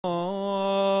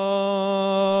الله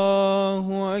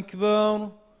أكبر.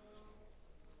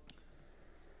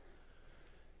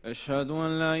 أشهد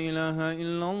أن لا إله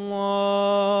إلا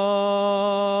الله.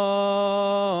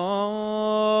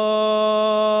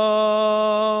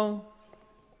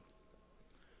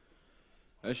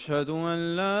 أشهد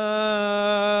أن لا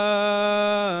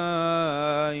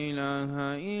إله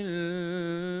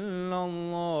إلا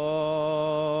الله.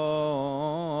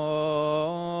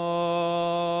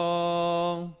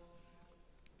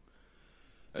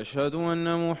 أشهد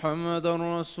أن محمدًا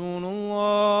رسول الله.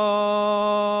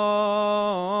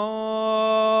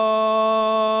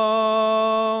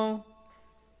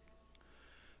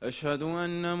 أشهد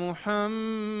أن محمدًا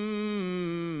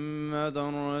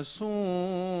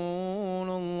رسول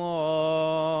الله.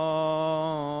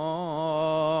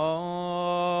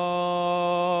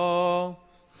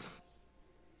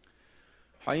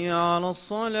 حي على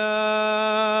الصلاة.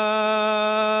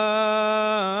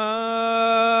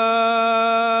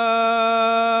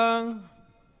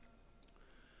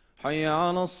 حي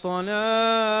على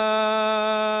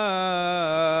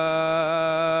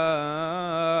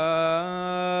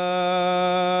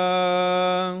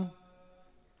الصلاة.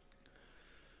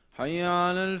 حي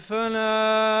على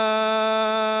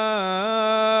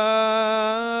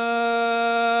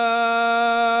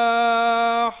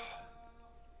الفلاح.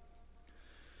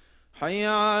 حي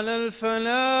على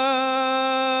الفلاح.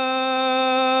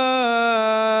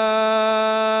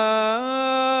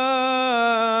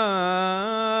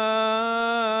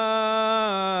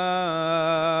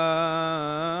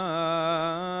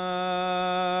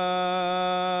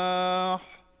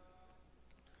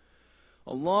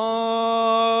 الله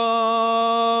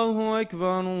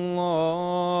أكبر.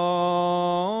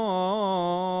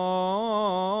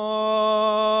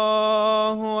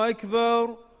 الله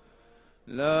أكبر.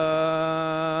 لا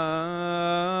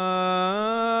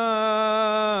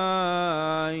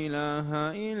إله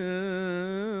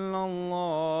إلا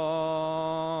الله.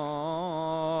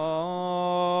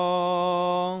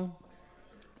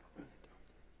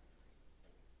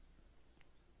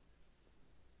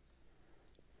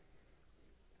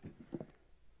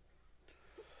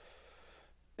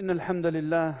 إن الحمد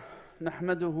لله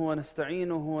نحمده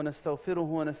ونستعينه ونستغفره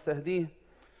ونستهديه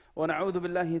ونعوذ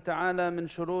بالله تعالى من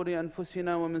شرور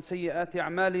أنفسنا ومن سيئات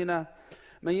أعمالنا.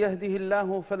 من يهده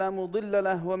الله فلا مضل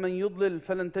له ومن يضلل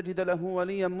فلن تجد له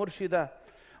وليا مرشدا.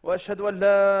 وأشهد أن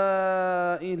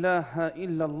لا إله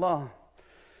إلا الله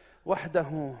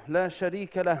وحده لا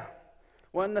شريك له،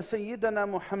 وأن سيدنا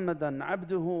محمدا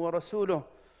عبده ورسوله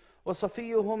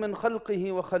وصفيه من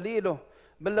خلقه وخليله،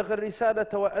 بلغ الرسالة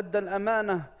وأدى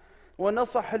الأمانة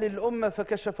ونصح للأمة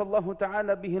فكشف الله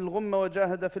تعالى به الغمة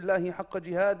وجاهد في الله حق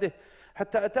جهاده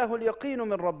حتى أتاه اليقين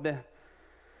من ربه.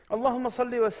 اللهم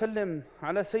صل وسلم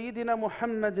على سيدنا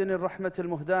محمد الرحمة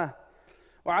المهداة،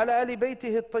 وعلى آل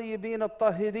بيته الطيبين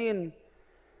الطاهرين،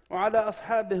 وعلى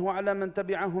أصحابه وعلى من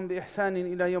تبعهم بإحسان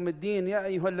إلى يوم الدين. يا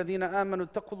أيها الذين آمنوا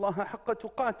اتقوا الله حق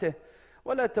تقاته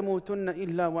ولا تموتن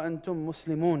إلا وأنتم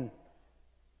مسلمون.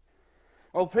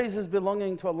 All praises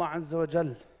belonging to Allah Azza wa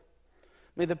Jal.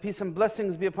 May the peace and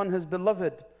blessings be upon His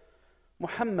beloved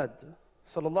Muhammad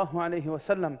sallallahu alayhi wa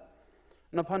sallam,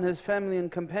 and upon his family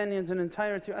and companions in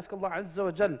entirety. Ask Allah Azza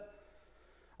wa Jal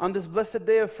on this blessed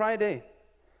day of Friday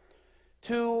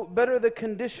to better the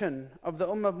condition of the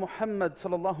Ummah of Muhammad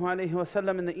sallallahu alayhi wa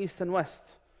sallam in the East and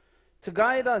West, to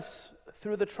guide us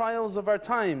through the trials of our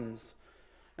times,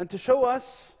 and to show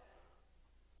us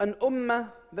an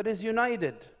Ummah that is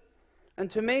united, and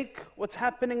to make what's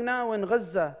happening now in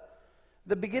Gaza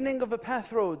the beginning of a path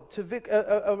to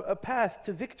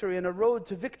victory, and a road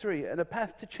to victory, and a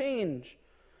path to change.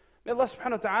 May Allah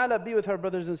subhanahu wa ta'ala be with our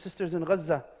brothers and sisters in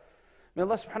Gaza. May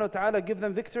Allah subhanahu wa ta'ala give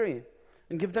them victory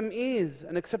and give them ease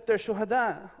and accept their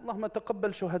shuhada. Allahumma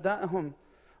taqabbal shuhada'ahum.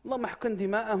 Allahumma ahqin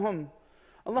dima'ahum.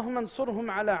 Allahumma ansurhum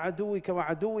ala aduwika wa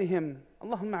aduwihim.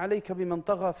 Allahumma alayka biman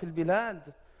tagha fil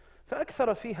bilad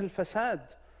فأكثر فيها الفساد.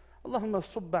 اللهم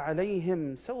صب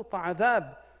عليهم سوط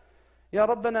عذاب. يا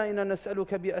ربنا إنا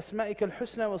نسألك بأسمائك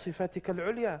الحسنى وصفاتك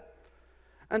العليا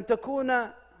أن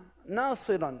تكون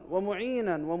ناصرا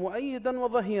ومعينا ومؤيدا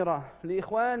وظهيرا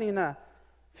لإخواننا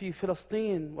في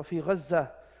فلسطين وفي غزة.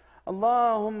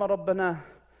 اللهم ربنا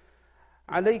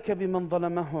عليك بمن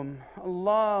ظلمهم.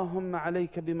 اللهم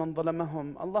عليك بمن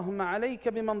ظلمهم. اللهم عليك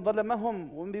بمن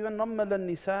ظلمهم وبمن نمل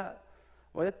النساء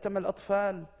ويتم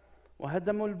الأطفال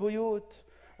وهدموا البيوت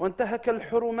وانتهك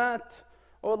الحرمات.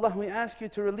 Oh Allah, we ask you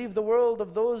to relieve the world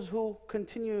of those who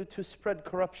continue to spread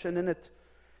corruption in it,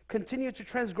 continue to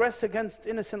transgress against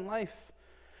innocent life,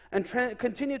 and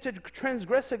continue to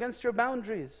transgress against your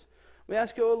boundaries. We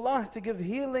ask you, Allah, to give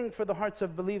healing for the hearts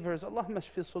of believers. Allahumma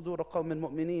shfi sudura qawmin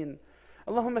mu'mineen.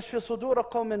 Allahumma shfi sudura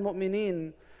qawmin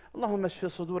mu'mineen. Allahumma shfi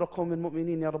sudura qawmin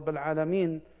mu'mineen, Ya Rabbal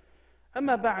Alameen.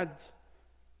 Amma ba'd.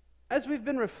 As we've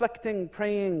been reflecting,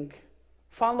 praying,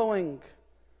 following,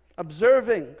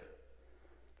 observing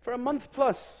for a month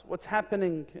plus what's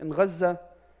happening in Gaza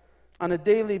on a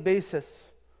daily basis,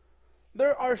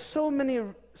 there are so many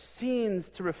scenes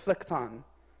to reflect on.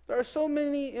 There are so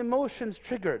many emotions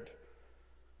triggered.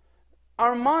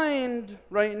 Our mind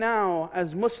right now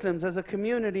as Muslims, as a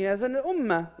community, as an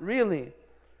ummah really,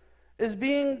 is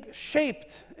being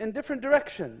shaped in different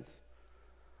directions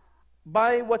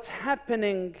by what's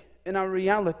happening in our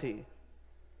reality.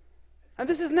 And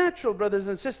this is natural, brothers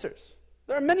and sisters.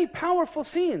 There are many powerful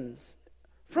scenes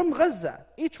from Gaza,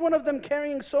 each one of them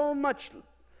carrying so much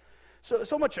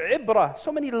ibrah,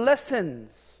 so many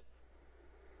lessons.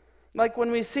 Like when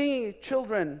we see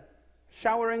children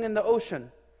showering in the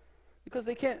ocean because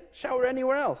they can't shower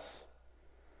anywhere else.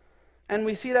 And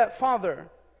we see that father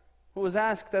who was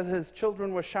asked as his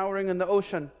children were showering in the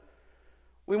ocean,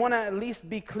 we want to at least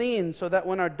be clean so that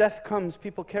when our death comes,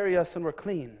 people carry us and we're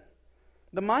clean.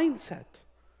 The mindset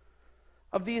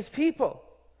of these people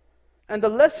and the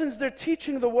lessons they're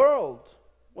teaching the world.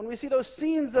 When we see those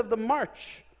scenes of the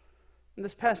march in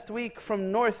this past week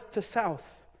from north to south,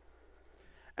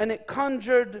 and it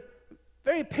conjured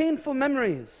very painful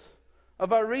memories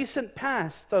of our recent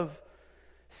past, of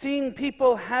seeing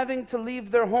people having to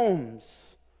leave their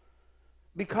homes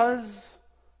because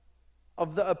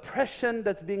of the oppression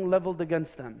that's being leveled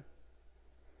against them.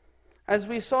 As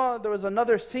we saw, there was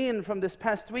another scene from this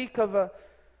past week of a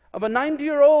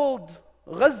 90-year-old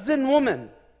Gazan woman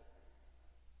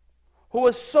who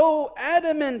was so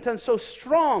adamant and so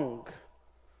strong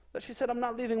that she said, I'm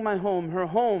not leaving my home. Her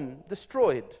home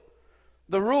destroyed.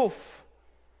 The roof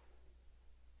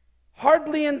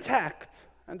hardly intact.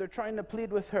 And they're trying to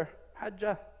plead with her,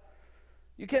 Hajjah,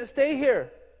 you can't stay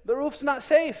here. The roof's not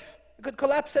safe. It could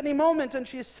collapse any moment. And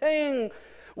she's saying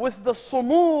with the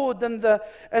sumud and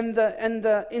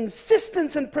the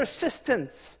insistence and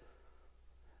persistence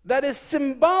that is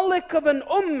symbolic of an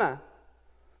ummah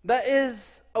that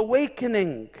is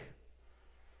awakening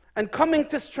and coming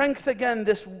to strength again.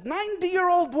 This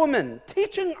 90-year-old woman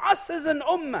teaching us as an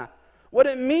ummah what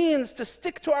it means to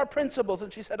stick to our principles.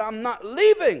 And she said, I'm not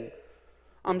leaving.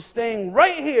 I'm staying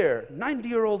right here.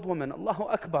 90-year-old woman, Allahu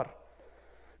Akbar.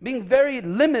 Being very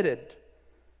limited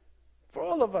for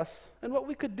all of us and what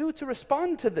we could do to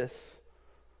respond to this.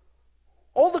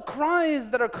 All the cries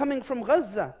that are coming from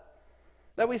Gaza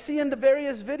that we see in the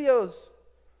various videos,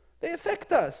 they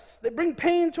affect us. They bring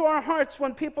pain to our hearts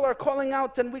when people are calling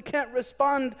out and we can't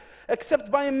respond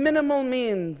except by minimal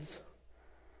means.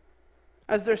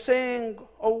 As they're saying,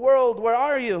 "Oh world, where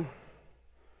are you?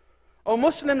 Oh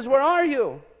Muslims, where are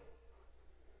you?"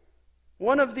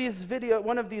 One of these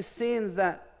scenes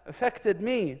that affected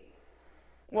me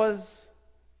was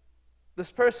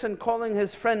this person calling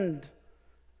his friend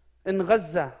in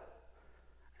Gaza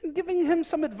and giving him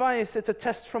some advice. It's a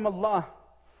test from Allah.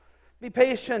 Be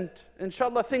patient.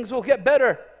 Inshallah, things will get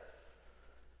better.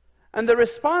 And the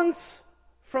response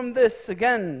from this,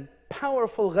 again,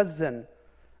 powerful Ghazan,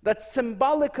 that's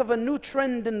symbolic of a new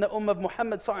trend in the Ummah of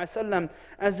Muhammad ﷺ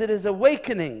as it is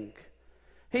awakening.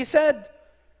 He said,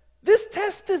 this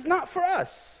test is not for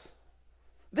us.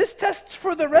 This test's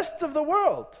for the rest of the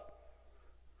world.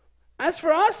 As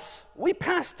for us, we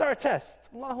passed our test.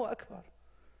 Allahu Akbar.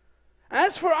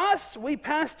 As for us, we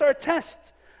passed our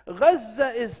test. Gaza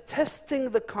is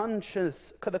testing the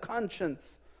conscience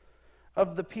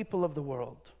of the people of the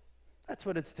world. That's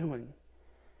what it's doing.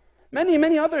 Many,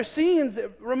 many other scenes,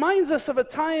 it reminds us of a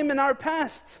time in our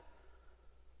past.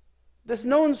 This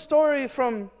known story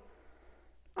from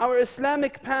our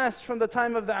Islamic past, from the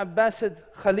time of the Abbasid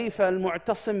Khalifa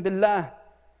al-Mu'tasim Billah,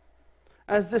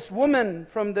 as this woman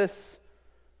from this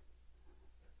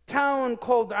town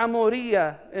called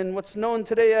Amoriya in what's known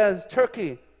today as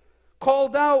Turkey,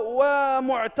 called out, "Wa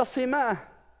mu'tasimah,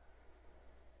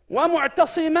 wa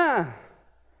mu'tasimah."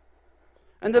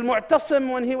 And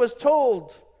al-Mu'tasim, when he was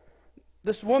told,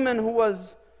 this woman who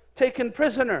was taken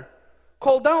prisoner,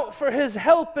 called out for his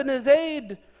help and his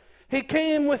aid, he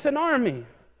came with an army,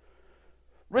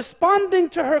 responding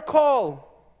to her call.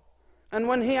 And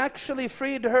when he actually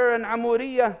freed her and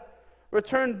Amoriya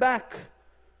returned back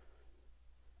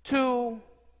to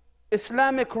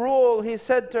Islamic rule, he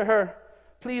said to her,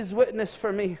 "Please witness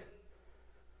for me.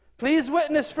 Please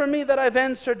witness for me that I've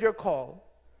answered your call."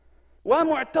 Wa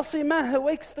mu'tasimah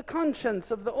awakes the conscience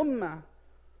of the ummah.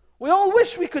 We all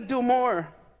wish we could do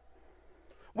more.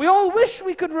 We all wish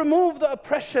we could remove the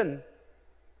oppression.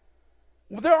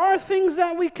 There are things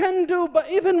that we can do,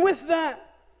 but even with that,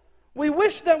 we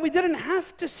wish that we didn't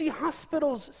have to see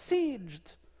hospitals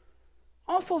sieged.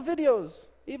 Awful videos,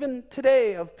 even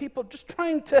today, of people just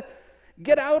trying to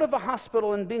get out of a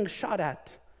hospital and being shot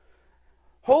at.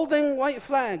 Holding white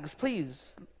flags,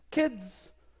 please. Kids,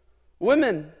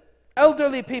 women,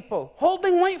 elderly people,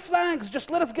 holding white flags.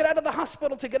 Just let us get out of the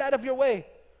hospital to get out of your way.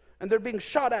 And they're being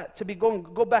shot at to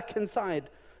go back inside.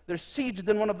 They're sieged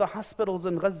in one of the hospitals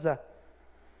in Gaza.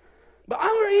 But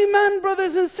our iman,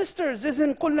 brothers and sisters, is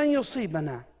in قُلْ لَنْ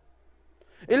يُصِيبَنَا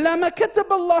إِلَّا مَا كَتَبَ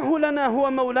اللَّهُ لَنَا هُوَ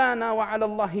مَوْلَانَا وَعَلَى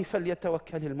اللَّهِ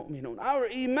فَلْيَتَوَكَّلِ الْمُؤْمِنُونَ.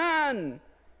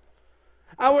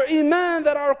 Our iman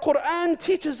that our Quran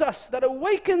teaches us, that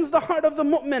awakens the heart of the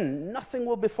mu'min, nothing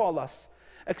will befall us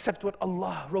except what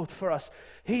Allah wrote for us.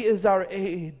 He is our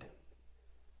aid.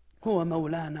 هُوَ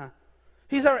مَوْلَانَا.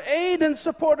 He's our aid and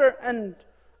supporter, and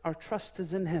our trust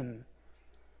is in Him.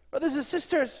 Brothers and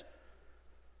sisters,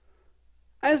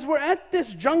 as we're at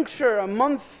this juncture, a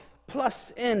month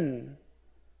plus in,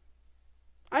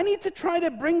 I need to try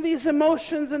to bring these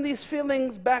emotions and these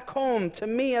feelings back home to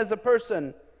me as a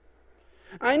person.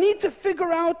 I need to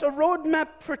figure out a roadmap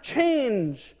for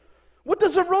change. What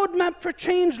does a roadmap for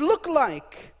change look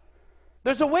like?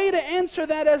 There's a way to answer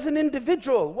that as an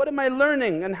individual. What am I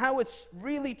learning and how it's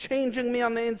really changing me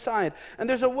on the inside? And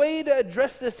there's a way to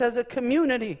address this as a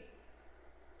community.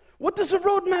 What does a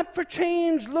roadmap for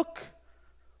change look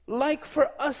like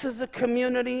for us as a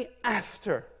community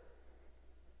after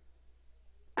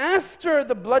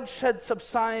the bloodshed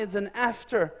subsides and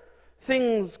after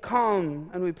things calm?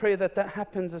 And we pray that that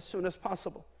happens as soon as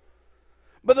possible.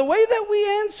 But the way that we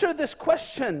answer this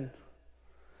question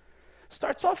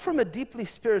starts off from a deeply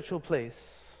spiritual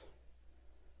place.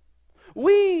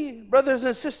 We, brothers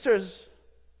and sisters,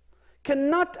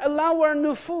 cannot allow our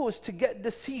nufus to get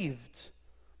deceived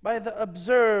by the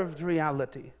observed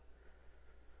reality.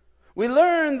 We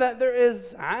learn that there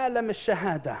is alam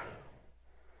al-shahada,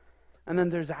 and then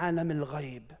there's alam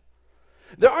al-ghayb.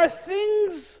 There are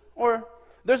things, or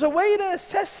there's a way to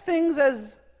assess things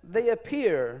as they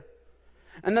appear,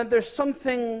 and then there's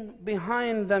something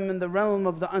behind them in the realm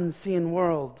of the unseen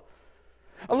world.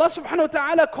 Allah subhanahu wa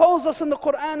ta'ala calls us in the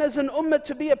Quran as an ummah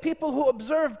to be a people who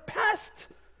observe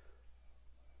past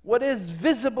what is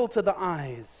visible to the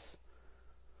eyes.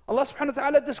 Allah subhanahu wa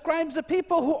ta'ala describes the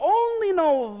people who only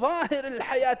know ظاهر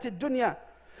الحياة الدنيا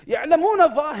يعلمون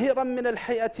ظاهرا من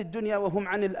الحياة الدنيا وهم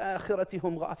عن الآخرة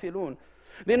هم غافلون.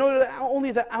 They know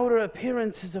only the outer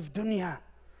appearances of dunya,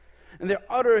 and they're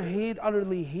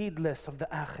utterly heedless of the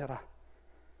akhirah.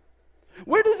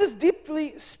 Where does this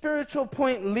deeply spiritual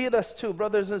point lead us to,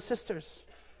 brothers and sisters?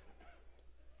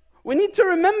 We need to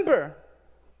remember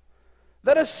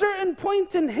that at a certain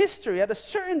point in history,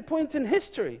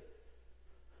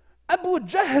 Abu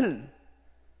Jahl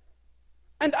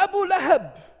and Abu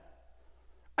Lahab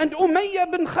and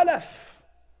Umayyah bin Khalaf,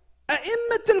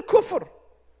 A'immat al-Kufr,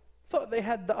 thought they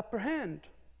had the upper hand.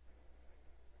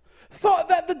 Thought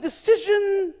that the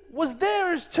decision was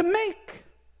theirs to make.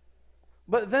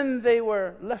 But then they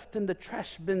were left in the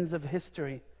trash bins of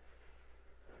history,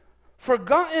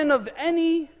 forgotten of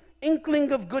any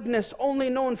inkling of goodness, only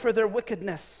known for their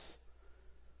wickedness.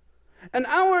 And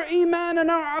our iman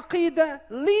and our aqeedah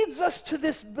leads us to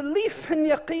this belief and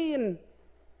yaqeen.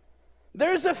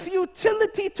 There's a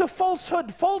futility to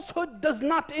falsehood. Falsehood does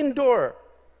not endure.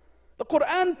 The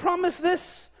Quran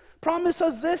promises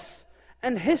this,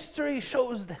 and history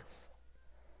shows this.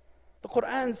 The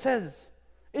Quran says,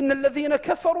 إِنَّ الَّذِينَ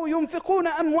كَفَرُوا يُنْفِقُونَ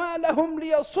أَمْوَالَهُمْ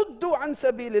لِيَصُدُّوا عَنْ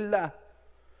سَبِيلِ اللَّهِ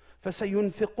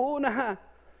فَسَيُنْفِقُونَهَا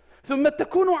ثُمَّ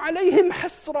تَكُونُ عَلَيْهِمْ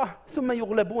حَسْرَةٌ ثُمَّ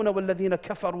يُغْلَبُونَ وَالَّذِينَ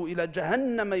كَفَرُوا إِلَى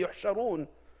جَهَنَّمَ يُحْشَرُونَ.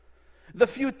 The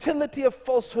futility of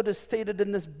falsehood is stated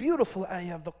in this beautiful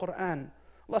ayah of the Quran.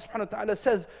 Allah subhanahu wa ta'ala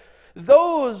says,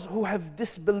 those who have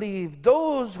disbelieved,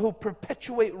 those who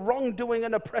perpetuate wrongdoing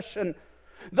and oppression,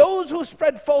 those who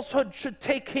spread falsehood should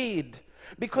take heed,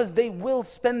 because they will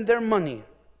spend their money.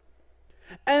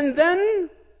 And then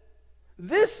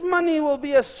this money will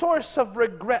be a source of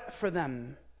regret for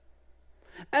them.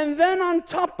 And then on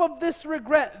top of this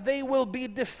regret, they will be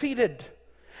defeated.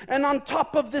 And on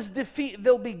top of this defeat,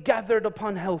 they'll be gathered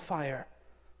upon hellfire.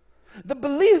 The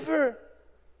believer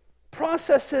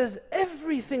processes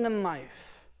everything in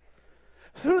life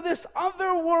through this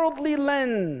otherworldly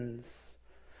lens.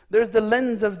 There's the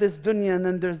lens of this dunya, and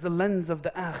then there's the lens of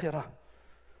the akhirah.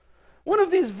 One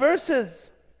of these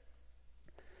verses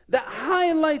that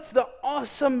highlights the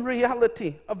awesome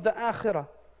reality of the akhirah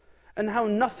and how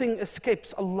nothing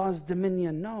escapes Allah's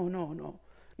dominion. No.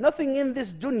 Nothing in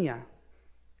this dunya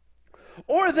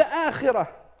or the akhirah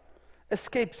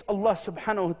escapes Allah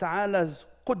subhanahu wa ta'ala's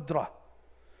qudra.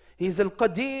 He's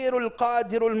al-qadir,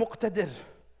 al-qadir, al-muqtadir.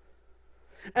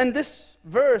 And this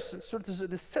verse,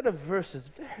 this set of verses,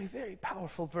 very, very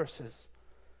powerful verses.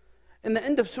 In the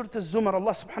end of Surah Al-Zumar,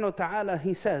 Allah subhanahu wa ta'ala,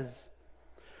 He says,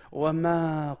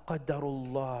 وَمَا قَدَرُ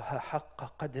اللَّهَ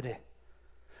حَقَّ قَدْرِهِ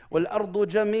وَالْأَرْضُ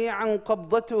جَمِيعًا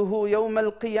قَبْضَتُهُ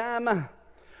يَوْمَ الْقِيَامَةِ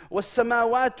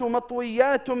وَالسَّمَاوَاتُ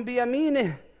مَطْوِيَّاتٌ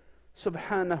بِيَمِينِهِ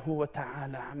سُبْحَانَهُ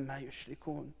وَتَعَالَى عَمَّا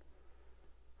يُشْرِكُونَ.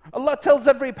 Allah tells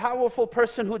every powerful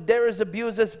person who dares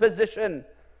abuse His position,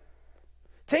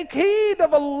 take heed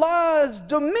of Allah's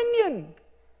dominion.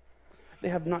 They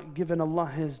have not given Allah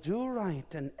His due right,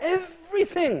 and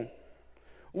everything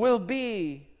will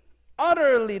be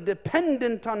utterly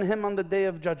dependent on Him on the Day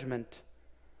of Judgment.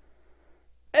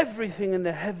 Everything in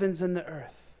the heavens and the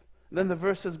earth. Then the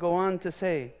verses go on to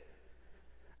say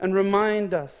and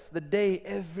remind us the day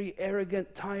every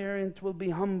arrogant tyrant will be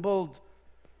humbled.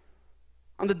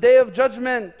 On the Day of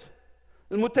Judgment,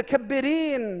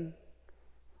 al-mutakabbirin,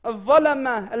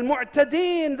 al-zalama,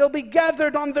 al-mu'tadeen, they'll be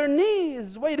gathered on their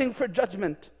knees waiting for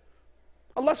judgment.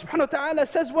 Allah subhanahu wa ta'ala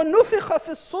says, وَنُفِخَ فِي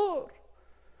الصُّورِ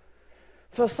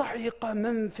فَصَعِقَ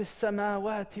مَنْ فِي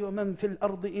السَّمَاوَاتِ وَمَنْ فِي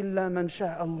الْأَرْضِ إِلَّا مَنْ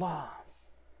شَاءَ اللَّهِ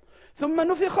ثُمَّ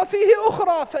نُفِخَ فِيهِ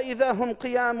أُخْرَى فَإِذَا هُمْ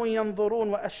قِيَامٌ يَنْظُرُونَ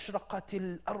وَأَشْرَقَتِ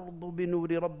الْأَرْضُ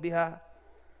بِنُورِ رَبِّهَا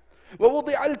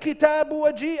وَوُضِعَ الْكِتَابُ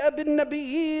وَجِيءَ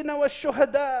بِالنَّبِيِّينَ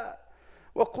وَالشُّهَدَاءِ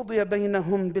وَقُضِيَ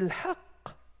بَيْنَهُمْ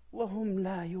بِالْحَقِّ وَهُمْ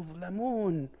لَا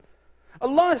يُظْلَمُونَ.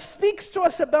 Allah speaks to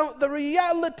us about the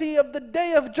reality of the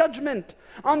Day of Judgment.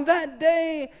 On that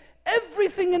day,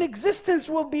 everything in existence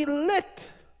will be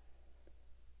lit.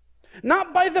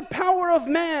 Not by the power of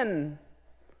man,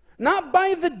 not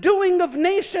by the doing of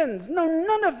nations. No,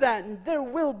 none of that. There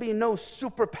will be no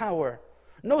superpower,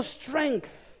 no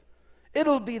strength.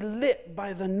 It'll be lit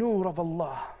by the nur of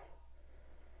Allah.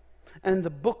 And the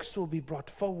books will be brought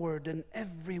forward and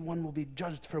everyone will be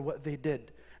judged for what they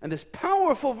did. And this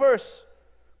powerful verse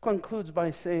concludes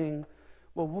by saying,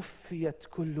 وَوُفِّيَتْ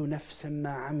كُلُّ نَفْسٍ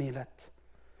مَا عَمِلَتْ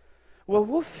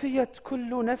وَوُفِّيَتْ كُلُّ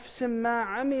نَفْسٍ مَا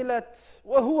عَمِلَتْ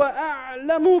وَهُوَ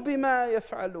أَعْلَمُ بِمَا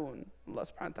يَفْعَلُونَ. Allah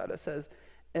subhanahu wa ta'ala says,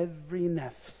 every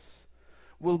nafs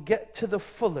will get to the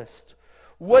fullest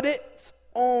what its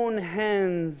own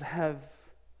hands have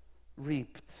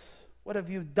reaped. What have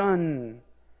you done?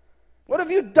 What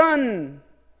have you done?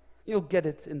 You'll get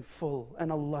it in full,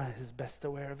 and Allah is best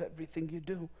aware of everything you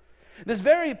do. This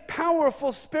very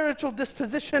powerful spiritual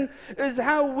disposition is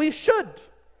how we should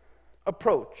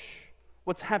approach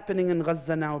what's happening in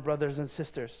Gaza now, brothers and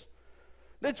sisters.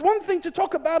 It's one thing to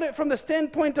talk about it from the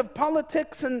standpoint of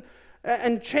politics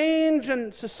and change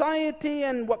and society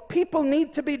and what people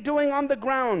need to be doing on the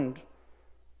ground.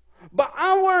 But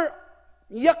our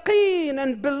yaqeen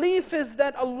and belief is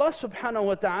that Allah subhanahu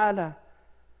wa ta'ala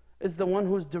is the one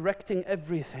who's directing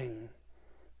everything.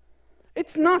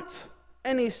 It's not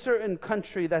any certain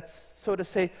country that's, so to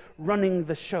say, running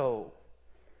the show.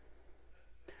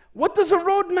 What does a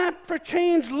roadmap for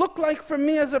change look like for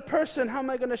me as a person? How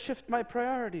am I going to shift my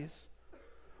priorities?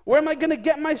 Where am I going to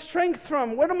get my strength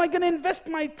from? What am I going to invest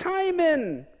my time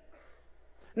in?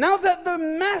 Now that the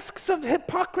masks of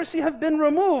hypocrisy have been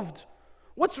removed,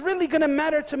 what's really going to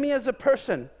matter to me as a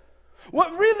person?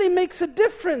 What really makes a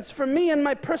difference for me in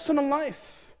my personal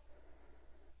life?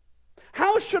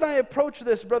 How should I approach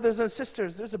this, brothers and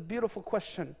sisters? There's a beautiful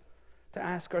question to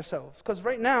ask ourselves. Because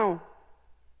right now,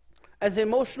 as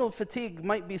emotional fatigue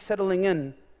might be settling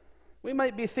in, we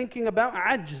might be thinking about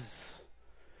ajz.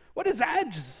 What is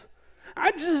ajz?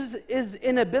 Ajz is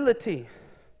inability.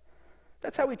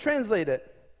 That's how we translate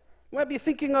it. We might be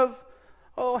thinking of,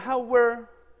 how we're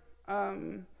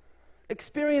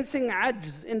experiencing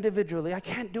ajz individually. I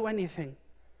can't do anything.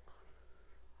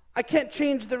 I can't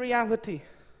change the reality.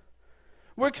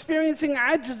 We're experiencing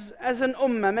ajz as an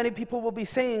ummah. Many people will be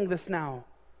saying this now.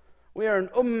 We are an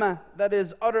ummah that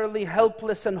is utterly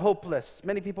helpless and hopeless.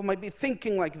 Many people might be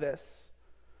thinking like this.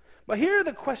 But here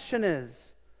the question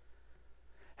is,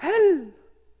 هل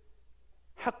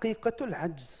حقيقة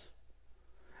العجز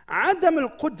عدم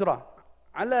القدرة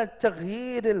على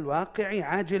تغيير الواقع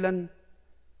عاجلا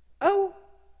أو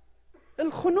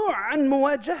الخنوع عن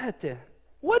مواجهته?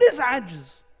 What is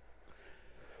ajz?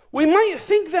 We might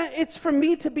think that it's for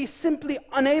me to be simply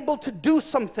unable to do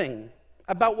something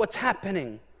about what's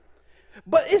happening.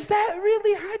 But is that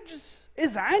really ajz?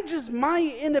 Is ajz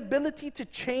my inability to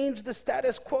change the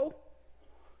status quo?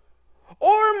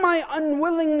 Or my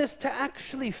unwillingness to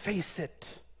actually face it?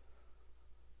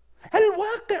 هل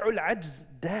واقع العجز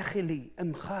داخلي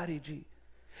أم خارجي?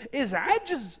 Is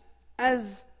ajz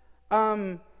as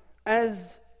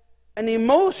an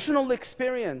emotional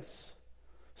experience,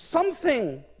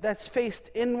 something that's faced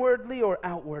inwardly or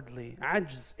outwardly,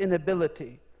 ajz,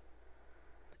 inability.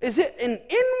 Is it an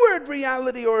inward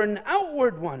reality or an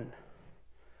outward one?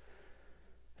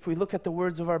 If we look at the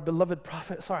words of our beloved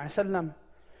Prophet ﷺ,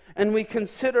 and we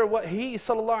consider what he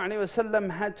ﷺ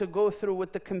had to go through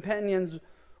with the companions,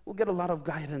 we'll get a lot of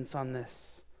guidance on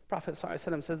this. Prophet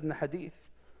ﷺ says in the hadith,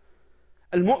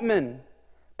 Al-mu'min,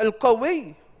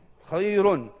 al-qawi,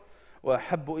 khayrun, wa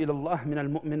habbu ila Allah min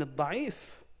al-mu'min al-da'if,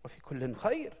 wa fi kullin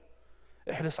khayr.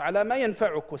 Ihris ala ma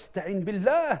yanfa'uk, wasta'in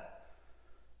billah,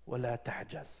 wa la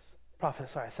ta'jaz. Prophet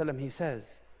ﷺ, he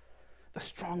says, the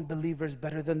strong believer is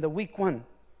better than the weak one.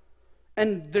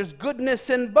 And there's goodness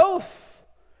in both.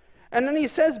 And then he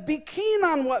says, be keen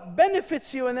on what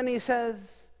benefits you. And then he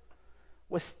says,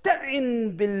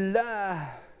 وَاسْتَعِنْ بِاللَّهِ,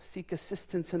 seek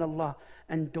assistance in Allah.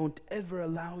 And don't ever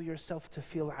allow yourself to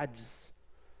feel ajz.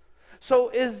 So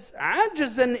is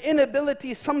ajz and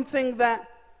inability something that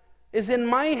is in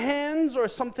my hands or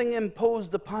something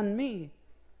imposed upon me?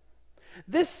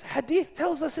 This hadith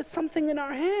tells us it's something in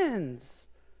our hands.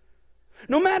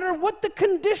 No matter what the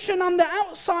condition on the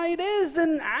outside is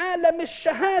in alam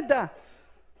al-shahada,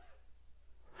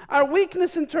 our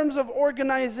weakness in terms of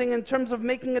organizing, in terms of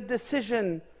making a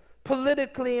decision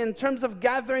politically, in terms of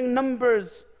gathering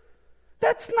numbers,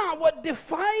 that's not what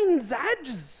defines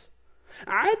ajz.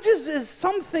 Ajz is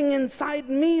something inside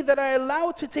me that I allow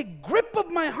to take grip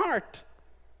of my heart.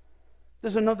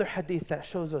 There's another hadith that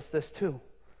shows us this too.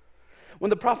 When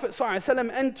the Prophet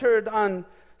ﷺ entered on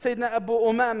Sayyidina Abu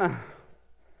Osamah,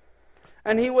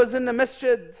 and he was in the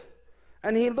masjid,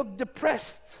 and he looked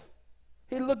depressed.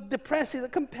 He looked depressed. He's a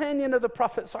companion of the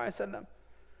Prophet ﷺ.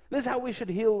 This is how we should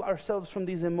heal ourselves from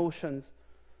these emotions.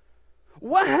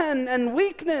 Wahan and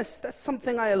weakness, that's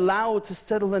something I allow to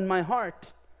settle in my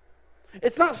heart.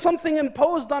 It's not something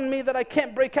imposed on me that I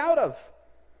can't break out of.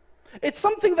 It's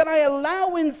something that I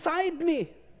allow inside me.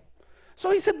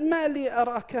 So he said, مَا لِي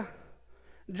أَرَاكَ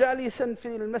جالسا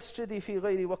في المسجد في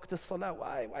غير وقت الصلاة.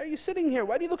 Why are you sitting here?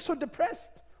 Why do you look so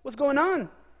depressed? What's going on?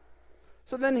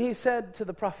 So then he said to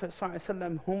the Prophet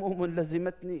ﷺ, هموم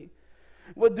لزمتني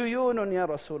وديون يا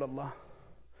رسول الله.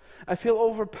 I feel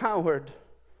overpowered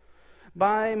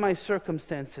by my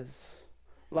circumstances.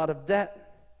 A lot of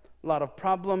debt, a lot of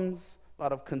problems, a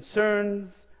lot of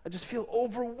concerns. I just feel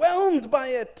overwhelmed by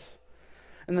it.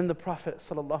 And then the Prophet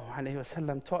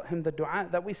ﷺ taught him the dua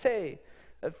that we say,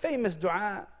 a famous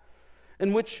dua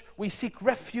in which we seek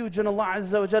refuge in Allah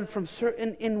Azza wa Jal from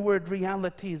certain inward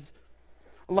realities.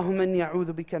 Allahumma inni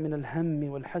a'udhu bika min al-hammi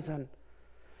wal-hazan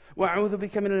wa a'udhu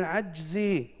bika min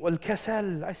al-ajzi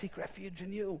wal-kasal. I seek refuge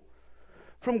in you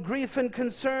from grief and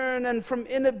concern and from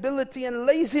inability and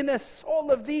laziness. All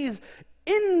of these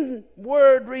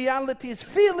inward realities,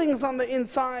 feelings on the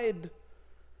inside.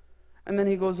 And then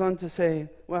he goes on to say,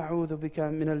 وَأَعُوذُ بِكَ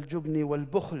مِنَ الْجُبْنِ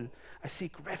وَالْبُخْلِ. I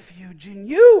seek refuge in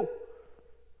you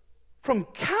from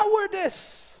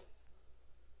cowardice.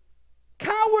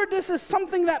 Cowardice is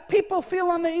something that people feel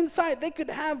on the inside. They could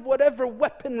have whatever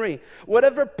weaponry,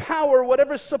 whatever power,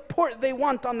 whatever support they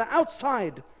want on the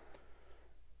outside.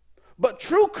 But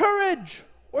true courage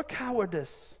or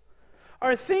cowardice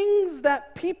are things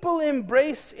that people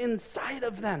embrace inside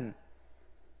of them,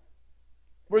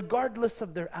 regardless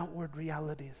of their outward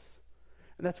realities.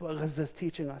 And that's what Ghazza is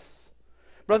teaching us.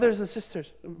 Brothers and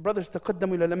sisters, brothers,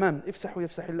 تقدموا إلى الأمام افسحوا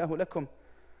يفسح الله لكم.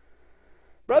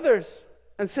 Brothers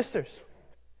and sisters,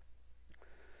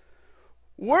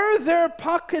 were there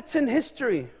pockets in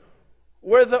history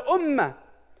where the ummah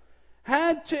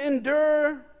had to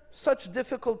endure such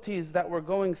difficulties that we're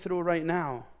going through right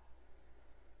now?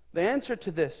 The answer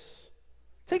to this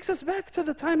takes us back to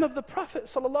the time of the Prophet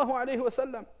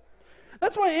ﷺ.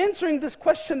 That's why answering this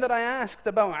question that I asked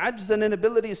about ajz and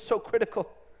inability is so critical.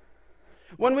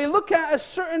 When we look at a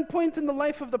certain point in the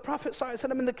life of the Prophet ﷺ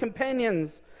and the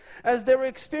companions, as they were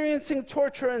experiencing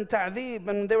torture and ta'deeb,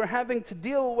 and they were having to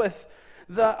deal with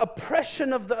the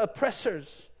oppression of the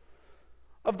oppressors,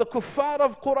 of the kuffar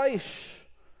of Quraysh,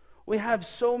 we have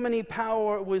so many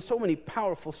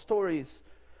powerful stories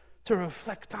to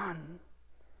reflect on.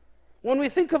 When we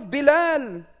think of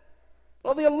Bilal,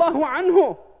 radiallahu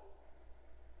anhu,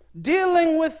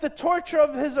 dealing with the torture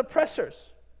of his oppressors,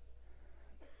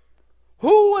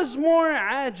 who was more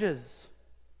ajiz?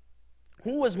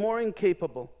 Who was more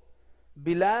incapable?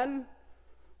 Bilal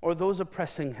or those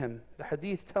oppressing him? The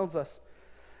hadith tells us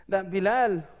that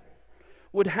Bilal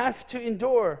would have to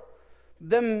endure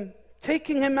them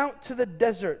taking him out to the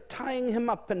desert, tying him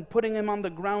up and putting him on the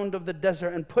ground of the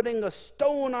desert and putting a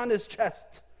stone on his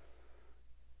chest.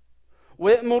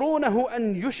 وَيَأْمُرُونَهُ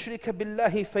أَنْ يُشْرِكَ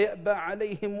بِاللَّهِ فَيَأْبَى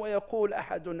عَلَيْهِمْ وَيَقُولُ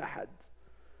أَحَدٌ أَحَدٌ.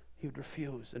 He would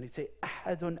refuse and he'd say,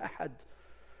 أَحَدٌ أَحَدٌ.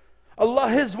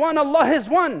 Allah is one, Allah is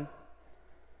one.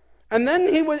 And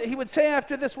then he would say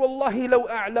after this, وَاللَّهِ لَوْ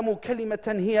أَعْلَمُ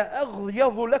كَلِمَةً هِيَ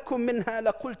أَغْيَظُ لَكُم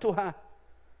مِّنْهَا لَقُلْتُهَا.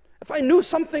 If I knew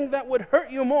something that would hurt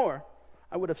you more,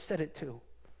 I would have said it too.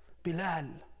 Bilal.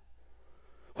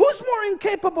 Who's more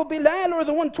incapable, Bilal or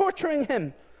the one torturing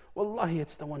him? Wallahi,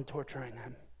 it's the one torturing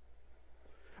him.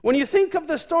 When you think of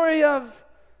the story of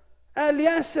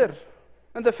Al-Yasir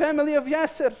and the family of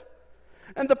Yasir,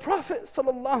 and the Prophet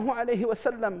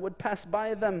ﷺ would pass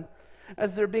by them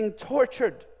as they're being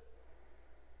tortured.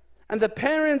 And the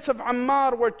parents of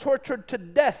Ammar were tortured to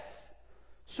death.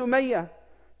 Sumayya,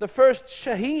 the first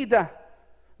Shaheeda,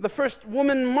 the first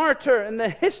woman martyr in the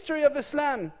history of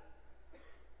Islam.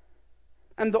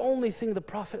 And the only thing the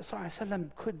Prophet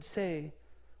ﷺ could say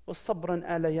was, صَبْرًا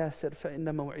آلَ يَاسِرْ فَإِنَّ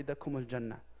مَوْعِدَكُمُ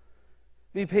الْجَنَّةِ.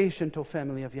 Be patient, O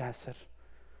family of Yasir.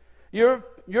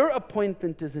 Your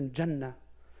appointment is in Jannah.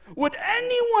 Would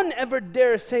anyone ever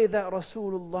dare say that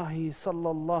Rasulullah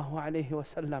sallallahu alayhi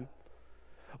wasallam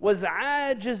was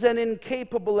ajiz and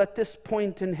incapable at this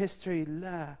point in history?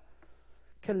 La,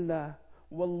 kalla,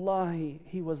 wallahi,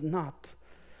 he was not.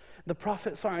 The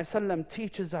Prophet sallallahu alayhi wasallam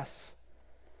teaches us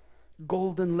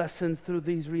golden lessons through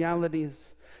these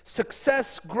realities.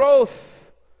 Success,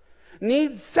 growth,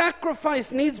 needs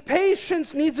sacrifice, needs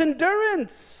patience, needs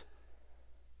endurance.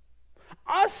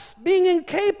 Us being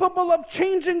incapable of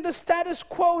changing the status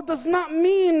quo does not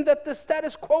mean that the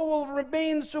status quo will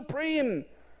remain supreme.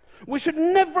 We should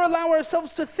never allow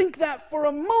ourselves to think that for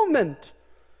a moment.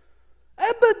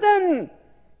 Abadan.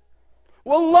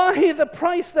 Wallahi, the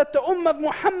price that the Ummah of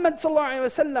Muhammad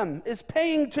ﷺ is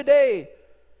paying today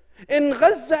in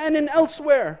Gaza and in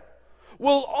elsewhere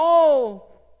will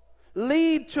all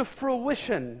lead to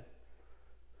fruition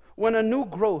when a new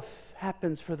growth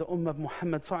happens for the Ummah of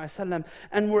Muhammad ﷺ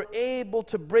and we're able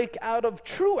to break out of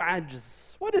true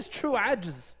ajz. What is true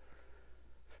ajz?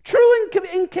 True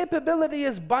incapability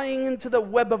is buying into the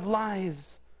web of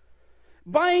lies,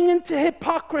 buying into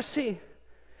hypocrisy,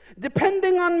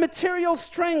 depending on material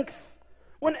strength,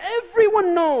 when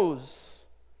everyone knows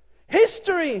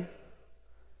history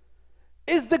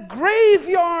is the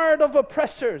graveyard of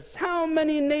oppressors. How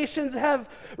many nations have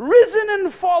risen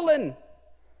and fallen?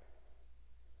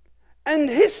 And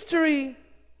history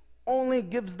only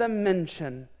gives them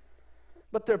mention,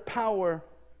 but their power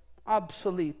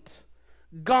obsolete,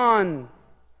 gone.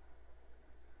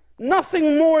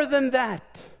 Nothing more than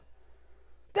that.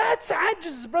 That's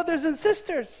ajz, brothers and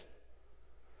sisters.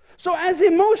 So as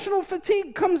emotional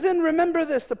fatigue comes in, remember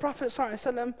this. The Prophet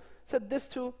ﷺ said this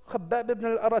to Khabbab ibn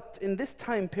al-Arat in this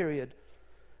time period,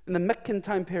 in the Meccan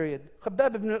time period.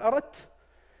 Khabbab ibn al-Arat,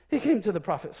 he came to the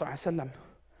Prophet ﷺ.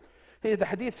 The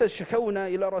hadith says, شكونا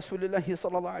إلى رسول الله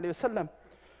صلى الله عليه وسلم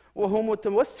وهو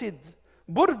متوسد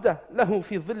بردة له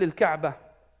في ظل الكعبة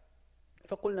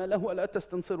فقلنا له ألا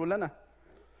تستنصر لنا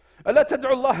ألا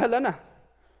تدعو الله لنا.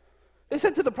 They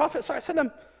said to the Prophet صلى الله عليه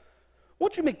وسلم,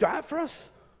 won't you make dua for us?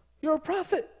 You're a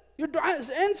prophet. Your dua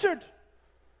is answered.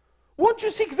 Won't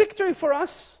you seek victory for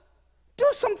us? Do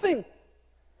something.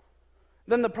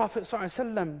 Then the Prophet صلى الله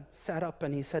عليه وسلم sat up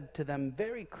and he said to them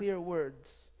very clear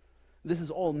words. This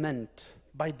is all meant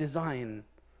by design.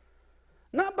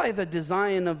 Not by the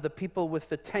design of the people with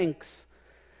the tanks,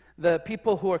 the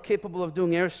people who are capable of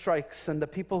doing airstrikes, and the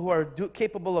people who are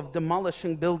capable of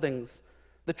demolishing buildings,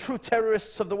 the true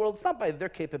terrorists of the world. It's not by their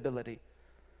capability.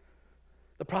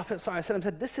 The Prophet ﷺ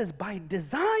said, this is by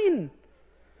design.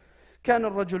 كان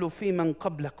الرجل في من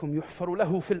قبلكم يحفر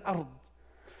له في الأرض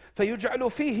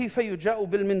فيجعل فيه فيجاء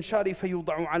بالمنشار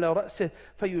فيوضع على رأسه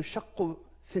فيشق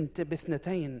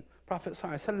باثنتين. Prophet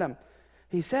ﷺ,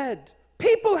 he said,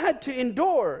 people had to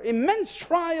endure immense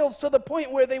trials to the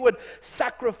point where they would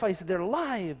sacrifice their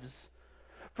lives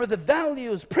for the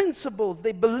values, principles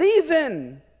they believe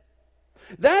in.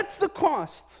 That's the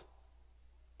cost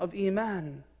of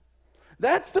Iman.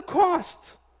 That's the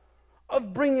cost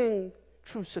of bringing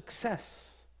true success.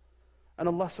 And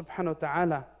Allah subhanahu wa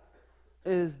ta'ala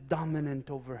is dominant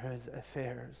over His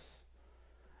affairs.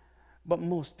 But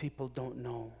most people don't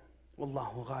know.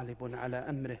 والله غالب على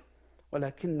أمره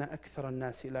ولكن أكثر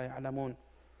الناس لا يعلمون.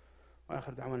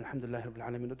 وآخر دعوانا الحمد لله رب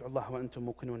العالمين. ادعوا الله وأنتم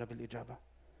موقنون بالإجابة.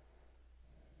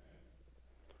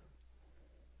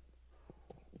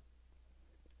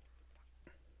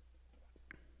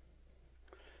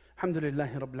 الحمد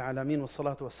لله رب العالمين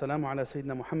والصلاة والسلام على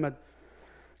سيدنا محمد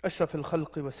أشرف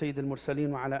الخلق وسيد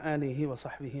المرسلين وعلى آله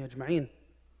وصحبه أجمعين.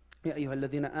 يا أيها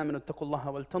الذين آمنوا اتقوا الله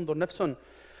ولتنظر نفس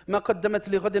ما قدمت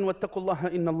لغد واتقوا الله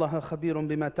إن الله خبير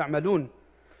بما تعملون.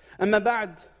 أما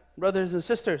بعد, brothers and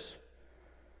sisters,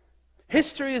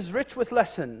 history is rich with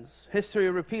lessons. History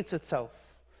repeats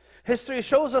itself. History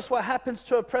shows us what happens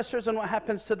to oppressors and what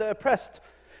happens to the oppressed.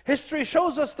 History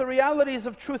shows us the realities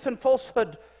of truth and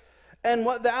falsehood, and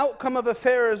what the outcome of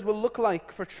affairs will look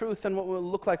like for truth and what will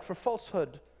look like for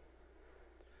falsehood.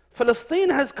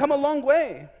 Palestine has come a long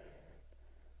way.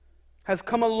 Has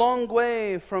come a long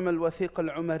way from al-Wathiq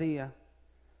al-Umariyah.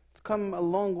 It's come a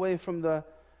long way from the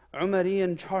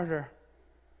Umariyan charter,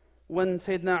 when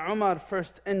Sayyidina Umar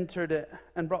first entered it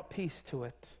and brought peace to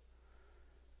it.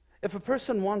 If a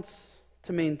person wants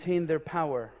to maintain their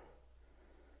power,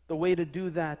 the way to do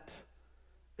that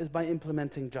is by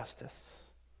implementing justice,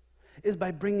 is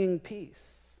by bringing peace.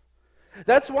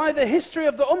 That's why the history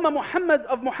of the Ummah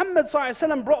Muhammad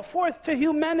ﷺ brought forth to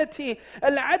humanity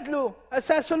al-adlu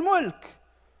asas al-mulk.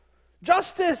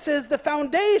 Justice is the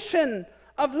foundation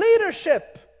of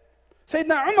leadership.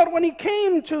 Sayyidina Umar, when he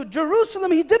came to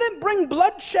Jerusalem, he didn't bring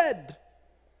bloodshed.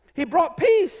 He brought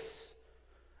peace.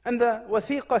 And the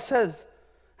Wathiqa says,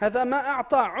 هذا ما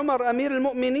أعطى عمر أمير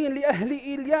المؤمنين لأهل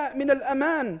إيلياء من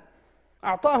الأمان.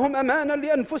 أعطاهم أمانا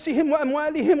لأنفسهم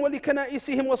وأموالهم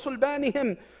ولكنائسهم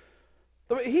وصلبانهم.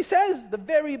 He says, the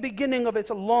very beginning of it's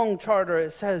a long charter,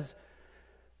 it says,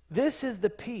 this is the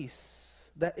peace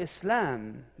that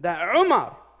Islam, that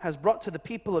Umar has brought to the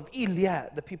people of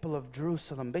Ilya, the people of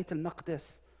Jerusalem, Bayt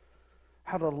al-Maqdis.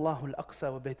 حرر الله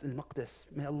الأقصى وبيت المقدس.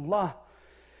 May Allah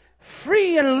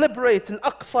free and liberate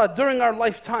Al-Aqsa during our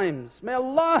lifetimes. May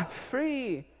Allah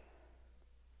free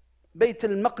Bayt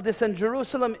al-Maqdis and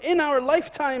Jerusalem in our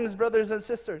lifetimes, brothers and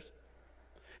sisters.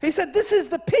 He said, this is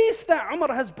the peace that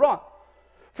Umar has brought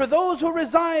for those who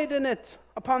reside in it,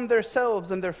 upon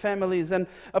themselves and their families, and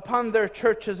upon their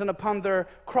churches and upon their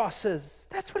crosses.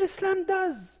 That's what Islam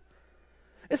does.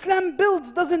 Islam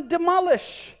builds, doesn't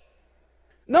demolish.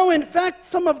 No, in fact,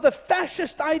 some of the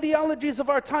fascist ideologies of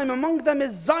our time, among them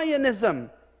is Zionism,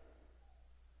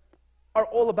 are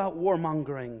all about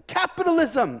warmongering.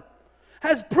 Capitalism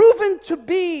has proven to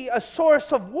be a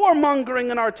source of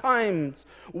warmongering in our times.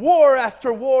 War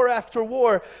after war after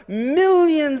war.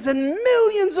 Millions and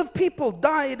millions of people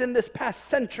died in this past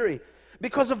century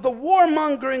because of the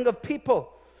warmongering of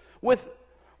people with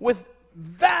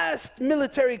vast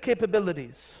military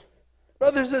capabilities.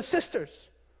 Brothers and sisters,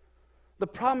 the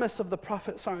promise of the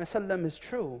Prophet ﷺ is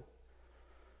true,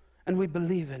 and we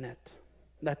believe in it.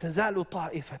 لا تزال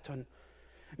طائفة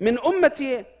من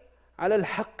أمتي على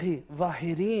الحق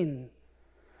ظاهرين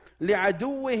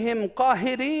لعدوهم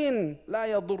قاهرين لا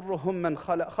يضرهم من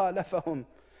خالفهم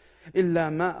إلا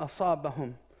ما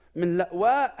أصابهم من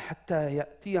لأواء حتى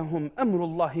يأتيهم أمر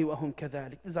الله وهم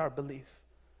كذلك. This is our belief.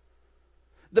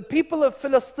 The people of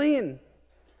Palestine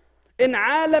in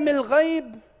عالم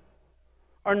الغيب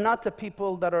are not a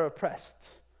people that are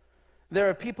oppressed. They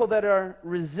are people that are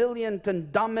resilient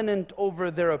and dominant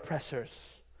over their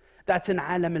oppressors. That's in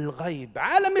عالم الغيب.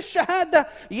 عالم الشهادة,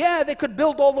 yeah, they could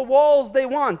build all the walls they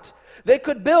want. They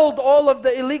could build all of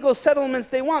the illegal settlements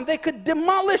they want. They could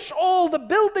demolish all the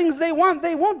buildings they want.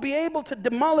 They won't be able to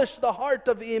demolish the heart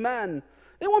of Iman.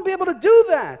 They won't be able to do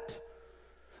that.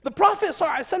 The Prophet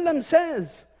ﷺ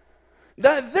says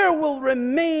that there will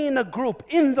remain a group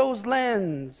in those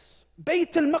lands.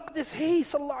 Bayt al-Maqdis, he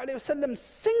ﷺ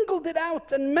singled it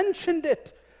out and mentioned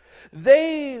it.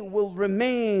 They will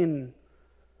remain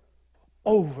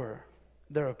over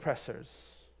their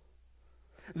oppressors.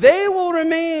 They will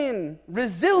remain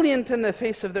resilient in the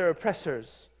face of their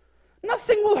oppressors.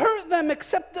 Nothing will hurt them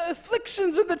except the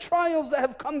afflictions and the trials that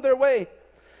have come their way,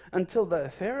 until the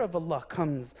affair of Allah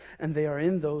comes and they are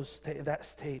in that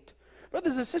state.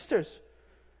 Brothers and sisters,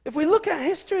 if we look at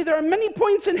history, there are many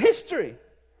points in history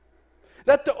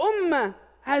that the Ummah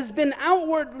has been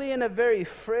outwardly in a very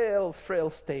frail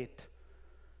state.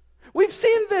 We've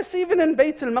seen this even in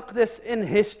Bayt al-Maqdis in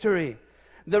history.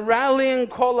 The rallying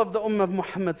call of the Ummah of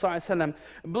Muhammad ﷺ.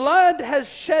 Blood has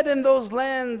shed in those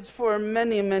lands for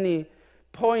many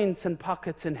points and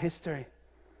pockets in history.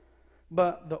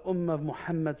 But the Ummah of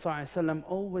Muhammad ﷺ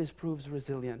always proves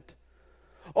resilient.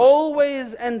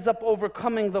 Always ends up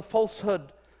overcoming the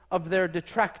falsehood of their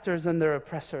detractors and their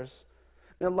oppressors.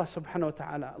 May Allah subhanahu wa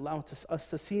ta'ala allow us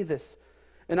to see this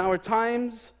in our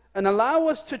times, and allow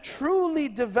us to truly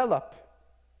develop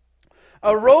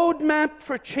a roadmap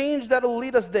for change that will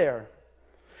lead us there.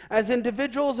 As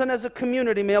individuals and as a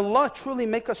community, may Allah truly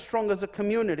make us strong as a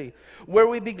community, where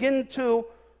we begin to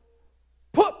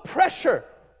put pressure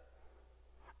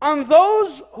on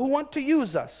those who want to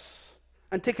use us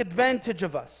and take advantage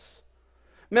of us.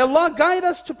 May Allah guide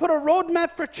us to put a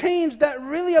roadmap for change that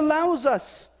really allows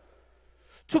us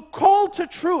to call to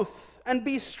truth and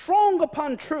be strong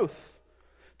upon truth,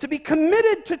 to be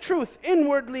committed to truth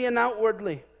inwardly and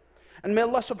outwardly. And may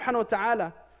Allah subhanahu wa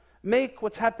ta'ala make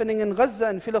what's happening in Gaza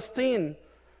and Palestine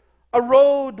a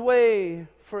roadway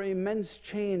for immense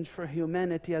change for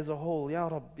humanity as a whole. Ya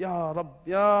Rab, Ya Rab,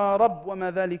 Ya Rab, wa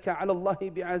ma dhalika ala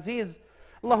Allahi bi'aziz.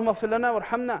 Allahumma ighfir lana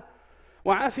warhamna,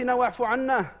 wa'afina wa'fu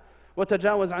anna,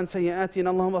 وتجاوز عن سيئاتنا.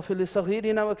 اللهم اغفر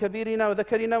لصغيرنا وكبيرنا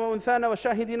وذكرنا وأنثانا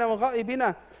وشاهدنا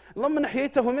وغائبنا. اللهم من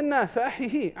أحييته منا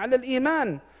فأحيه على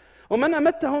الإيمان، ومن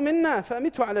أمته منا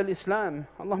فأمته على الإسلام.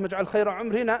 اللهم اجعل خير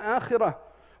عمرنا آخرة،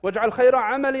 واجعل خير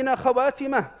عملنا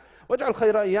خواتمه، واجعل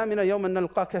خير أيامنا يوما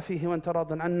نلقاك فيه وأنت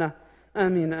راض عنا.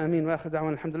 آمين آمين. وآخر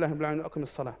دعوانا الحمد لله رب العالمين. أقم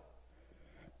الصلاة.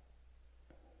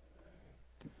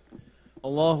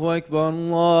 الله أكبر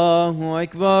الله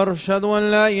أكبر. أشهد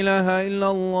أن لا إله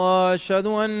إلا الله. أشهد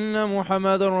أن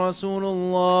محمد رسول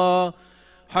الله.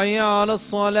 حي على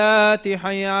الصلاة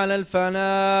حي على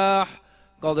الفلاح.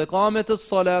 قد قامت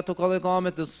الصلاة قد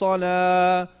قامت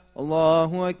الصلاة.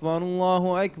 الله أكبر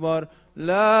الله أكبر.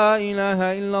 لا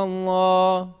إله إلا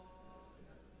الله.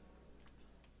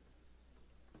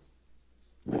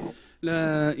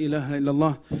 لا إله إلا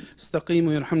الله.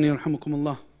 استقيموا يرحمني يرحمكم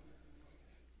الله.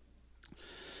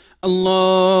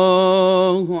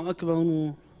 الله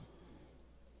أكبر.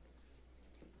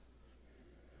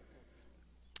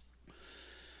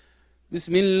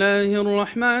 بسم الله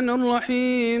الرحمن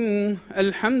الرحيم.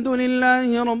 الحمد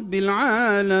لله رب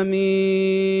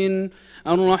العالمين،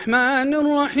 الرحمن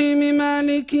الرحيم،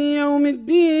 مالك يوم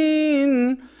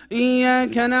الدين.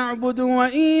 إياك نعبد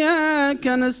وإياك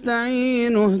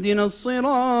نستعين. اهدنا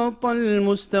الصراط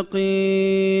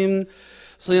المستقيم،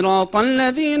 صراط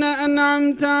الذين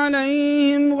أنعمت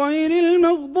عليهم غير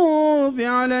المغضوب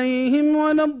عليهم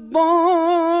ولا الضالين.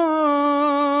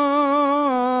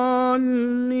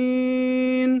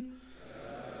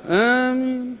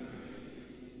 آمين.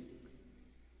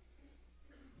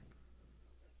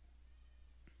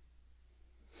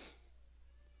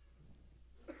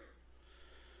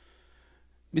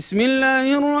 بسم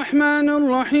الله الرحمن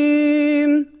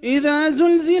الرحيم. إذا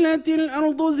زلزلت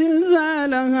الأرض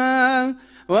زلزالها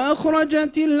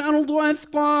وأخرجت الأرض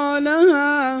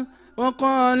أثقالها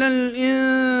وقال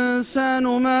الإنسان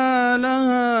ما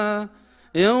لها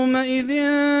يومئذ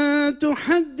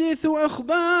تحدث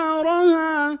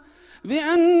أخبارها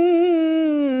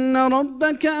بأن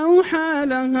ربك أوحى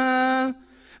لها.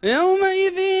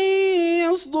 يومئذ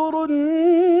يصدر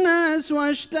الناس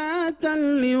أشتاتا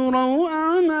ليروا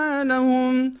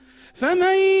أعمالهم،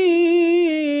 فمن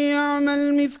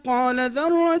يعمل مثقال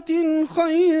ذرة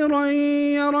خيرا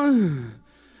يره،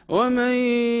 ومن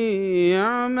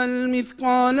يعمل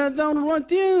مثقال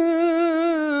ذرة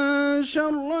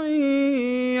شرا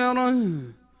يره.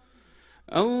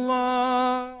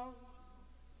 الله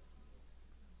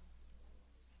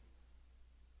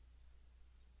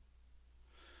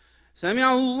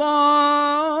سمع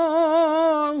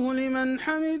الله لمن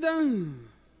حمده.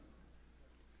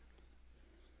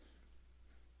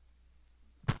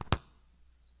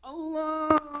 الله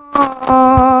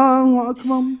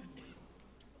أكبر.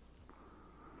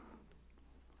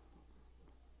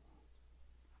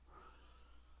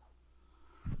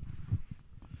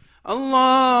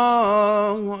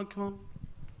 الله أكبر.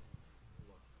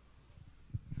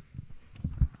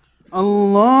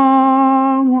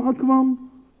 الله أكبر.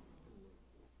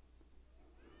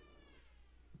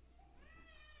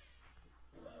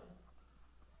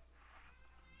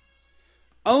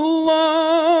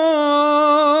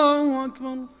 الله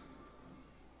أكبر.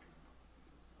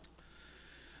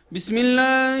 بسم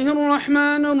الله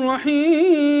الرحمن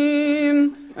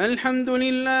الرحيم. الحمد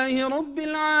لله رب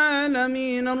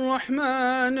العالمين،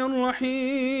 الرحمن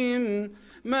الرحيم،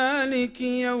 مالك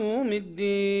يوم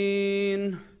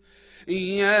الدين.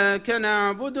 إياك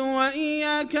نعبد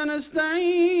وإياك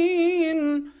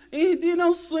نستعين. اهدنا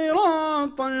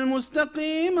الصراط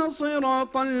المستقيم،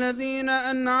 صراط الذين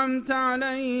أنعمت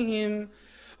عليهم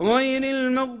غير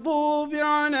المغضوب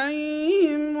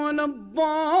عليهم ولا الضالين.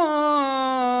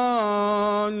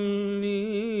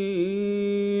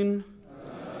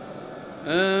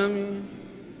 آمين.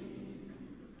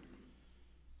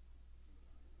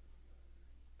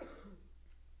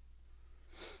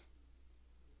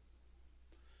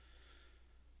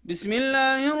 بسم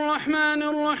الله الرحمن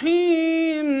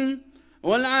الرحيم.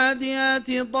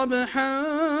 والعاديات ضبحا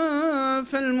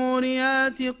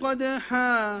فالموريات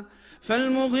قدحا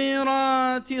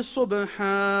فالمغيرات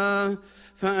صبحا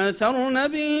فأثرن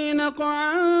به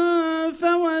نقعا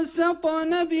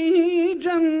فوسطن به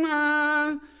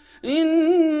جمعا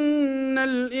إن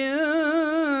الإنسان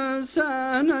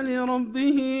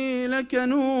لربه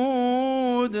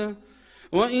لكنود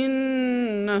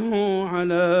وإنه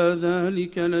على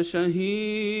ذلك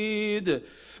لشهيد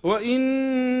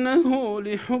وإنه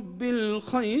لحب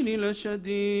الخير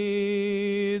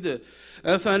لشديد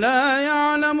أفلا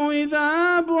يعلم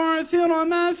إذا بعثر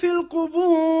ما في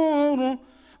القبور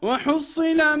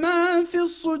وحصل ما في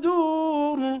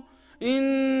الصدور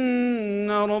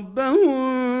إن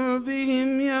ربهم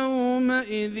بهم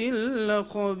يومئذ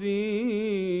لخبير.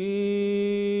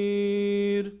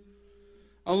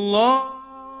 الله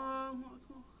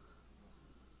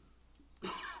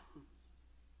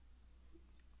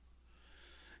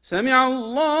سمع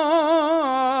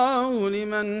الله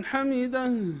لمن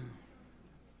حمده.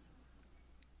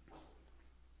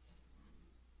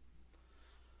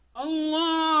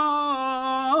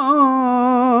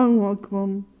 الله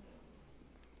أكبر.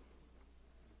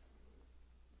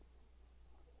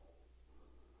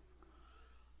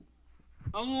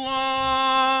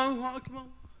 الله أكبر.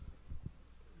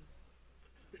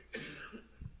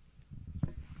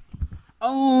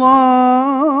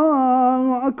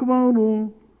 الله أكبر.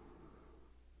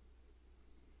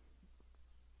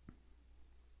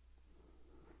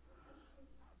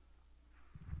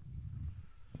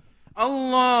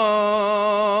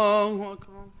 الله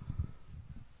أكبر.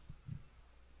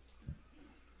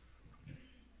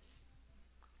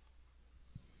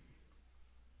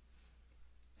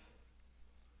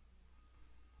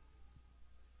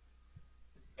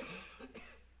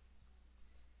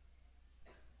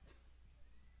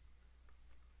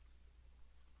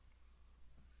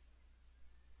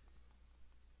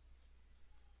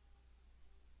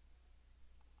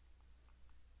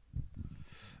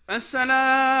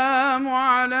 السلام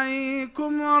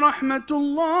عليكم ورحمة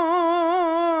الله.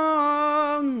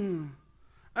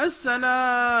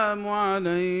 السلام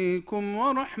عليكم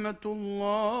ورحمة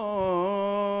الله.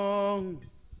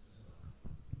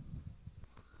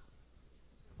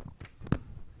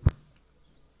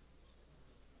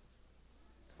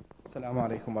 Assalamu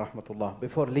alaikum wa rahmatullah.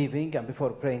 Before leaving and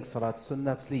before praying Salat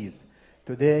Sunnah, please,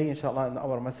 today, inshallah, in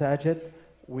our masajid,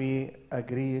 we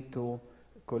agree to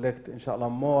collect, inshallah,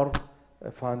 more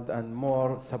fund and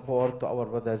more support to our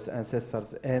brothers and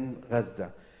sisters in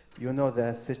Gaza. You know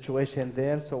the situation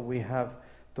there, so we have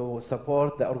to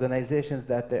support the organizations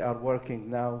that they are working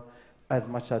now as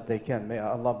much as they can. May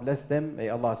Allah bless them. May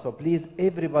Allah. So please,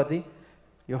 everybody,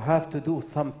 you have to do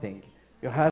something. You have